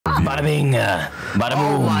Bada bing, bada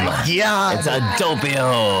boom. Oh my god! It's a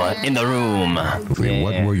Doppio in the room. Wait,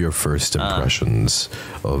 what were your first impressions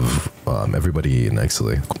of everybody in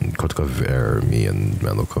Xsoleil? Kotoka POV, me, and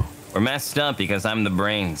Meloko. We're messed up because I'm the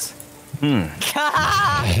brains.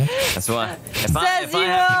 That's what. If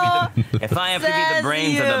I have to be the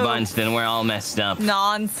brains of the bunch, then we're all messed up.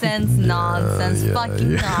 Nonsense, nonsense,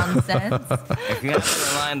 fucking nonsense. If you have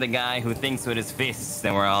to rely on the guy who thinks with his fists,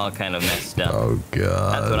 then we're all kind of messed up. Oh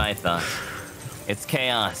god. That's what I thought. It's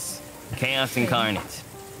chaos. Chaos incarnate.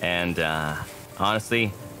 And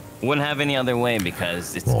honestly, wouldn't have any other way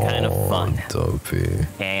because it's kind of fun. Dopey.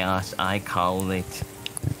 Chaos, I call it.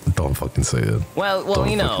 Don't fucking say it. Well,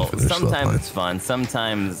 you know, sometimes it's fun.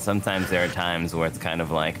 Sometimes there are times where it's kind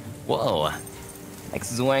of like, whoa,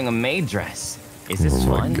 X is wearing a maid dress. Is this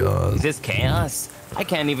fun? God. Is this chaos? I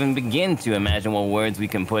can't even begin to imagine what words we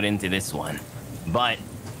can put into this one. But,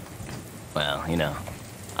 well, you know,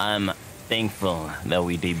 I'm thankful that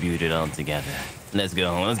we debuted it all together. Let's go,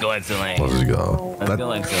 Xsoleil. Let's go. Let's go,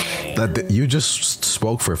 Xsoleil. That you just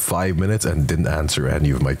spoke for 5 minutes and didn't answer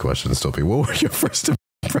any of my questions, Dopey. What were your first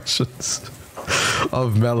impressions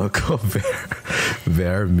of Meloko,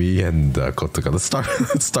 Bear, me, and Kotoka? Let's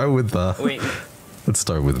start with Let's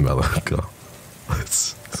start with Meloko.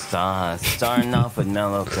 Starting off with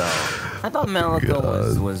Meloko. I thought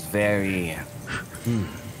Meloko was very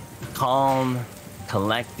calm,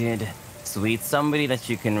 collected, sweet, somebody that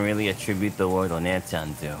you can really attribute the word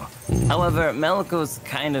One-chan to. However, Meloko's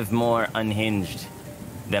kind of more unhinged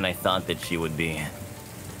than I thought that she would be.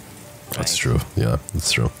 That's true. Yeah,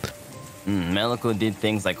 that's true. Meloko did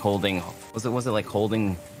things like holding, was it like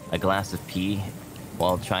holding a glass of pee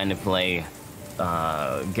while trying to play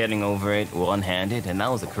getting over it one-handed, and that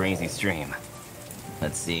was a crazy stream.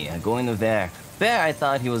 Let's see, going to Bear, I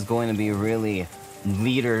thought he was going to be really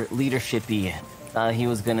leadershipy. He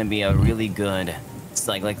was going to be a really good, it's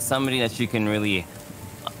like somebody that you can really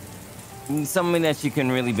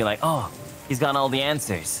be like, oh, he's got all the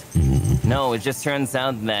answers. No, it just turns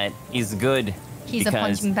out that he's good. He's a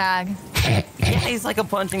punching bag. Yeah, he's like a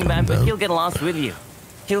punching bag, but he'll get lost with you.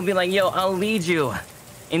 He'll be like, yo, I'll lead you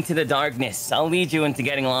into the darkness. I'll lead you into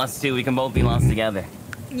getting lost too. We can both be lost together.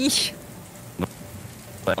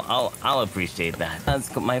 But I'll appreciate that.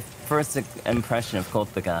 That's my first impression of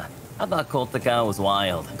Kotoka. I thought Kotoka was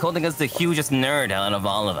wild. Kotoka's the hugest nerd out of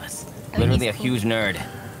all of us. Literally a huge nerd.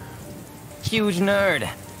 Huge nerd.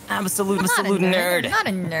 Absolute nerd. I'm not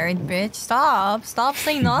a nerd, bitch. Stop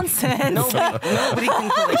saying nonsense. Nobody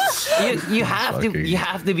can. You have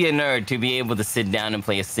to be a nerd to be able to sit down and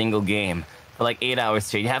play a single game for like 8 hours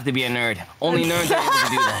straight. You have to be a nerd. Only nerds are able to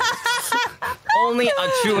do that. Only a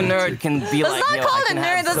true nerd can be like, yo, I can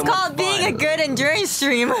have so much fun. That's not called a nerd. That's called being a good endurance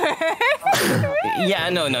streamer. Yeah,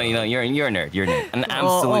 no, you're a nerd. You're a nerd. An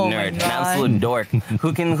absolute nerd. An absolute dork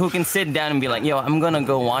who can sit down and be like, yo, I'm gonna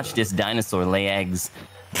go watch this dinosaur lay eggs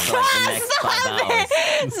for like the next 5 hours.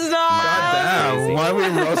 Stop! Goddamn, why are we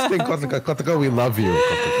roasting Kotoka? Kotoka, we love you.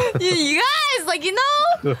 You guys, like, you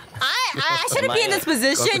know, I shouldn't be in this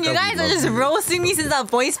position. You guys are just roasting me since that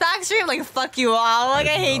voice pack stream. Like, fuck you all. Like,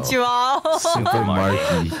 I hate you all. Super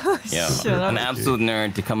Marky. Yeah, an absolute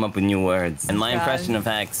nerd to come up with new words. And my impression of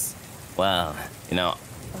Hex, well, you know,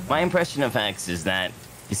 my impression of Hex is that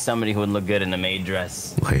he's somebody who would look good in a maid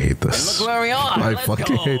dress. I hate this. And look where we are. I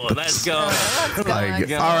fucking hate this. Let's go. All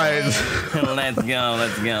right. Let's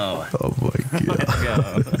go. Oh my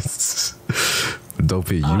god. Let's go.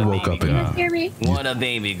 Dopey, you woke up in... What a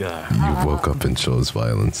baby girl. You woke up and chose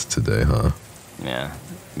violence today, huh? Yeah,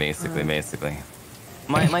 basically.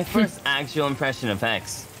 My first actual impression of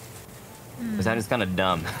Hex was that it's kind of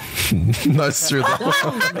dumb. That's true.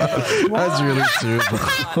 That's really true.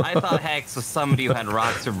 I thought Hex was somebody who had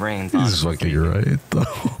rocks or brains. He's fucking right, though.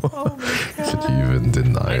 Oh my god. Can you even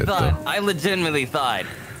deny it, though? I legitimately thought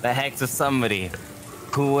that Hex was somebody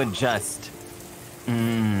who would just...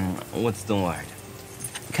 what's the word?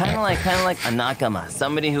 Kind of like a nakama.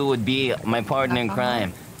 Somebody who would be my partner in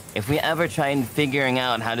crime. If we ever tried figuring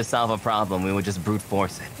out how to solve a problem, we would just brute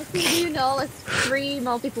force it. Do you know it's 3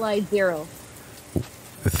 multiplied 0?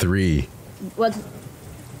 3. What?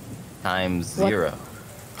 Times 0.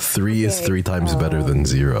 3 is 3 times better than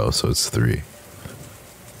 0, so it's 3.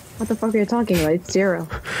 What the fuck are you talking about? It's 0.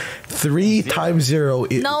 3 times 0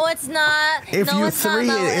 is... No, it's not. If no, you it's 3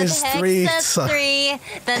 not. No, is if 3... Hex says 3,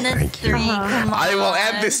 then it's 3. Come on. I will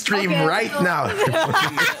end this stream right now.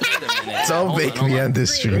 Don't make me end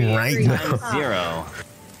this stream right now. 0.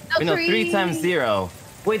 No, 3 times 0.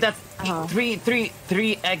 Wait, that's... Three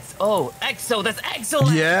XO. XO, that's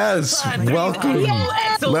Xsoleil. Yes, welcome.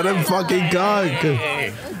 Let him fucking cook.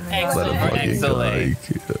 Let him fucking cook.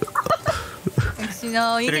 You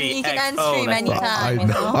know, you can end stream I anytime. You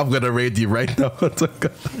know. know? I'm gonna raid you right now.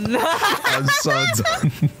 I'm so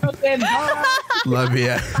done. Let me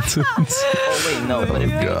end. Oh wait, no, but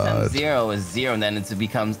if God. 0 is 0, then it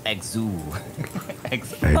becomes Exu.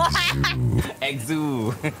 Exu.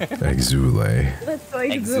 Exu. Xsoleil. Let's go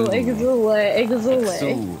Xsoleil.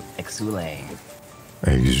 Xsoleil.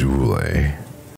 Xsoleil.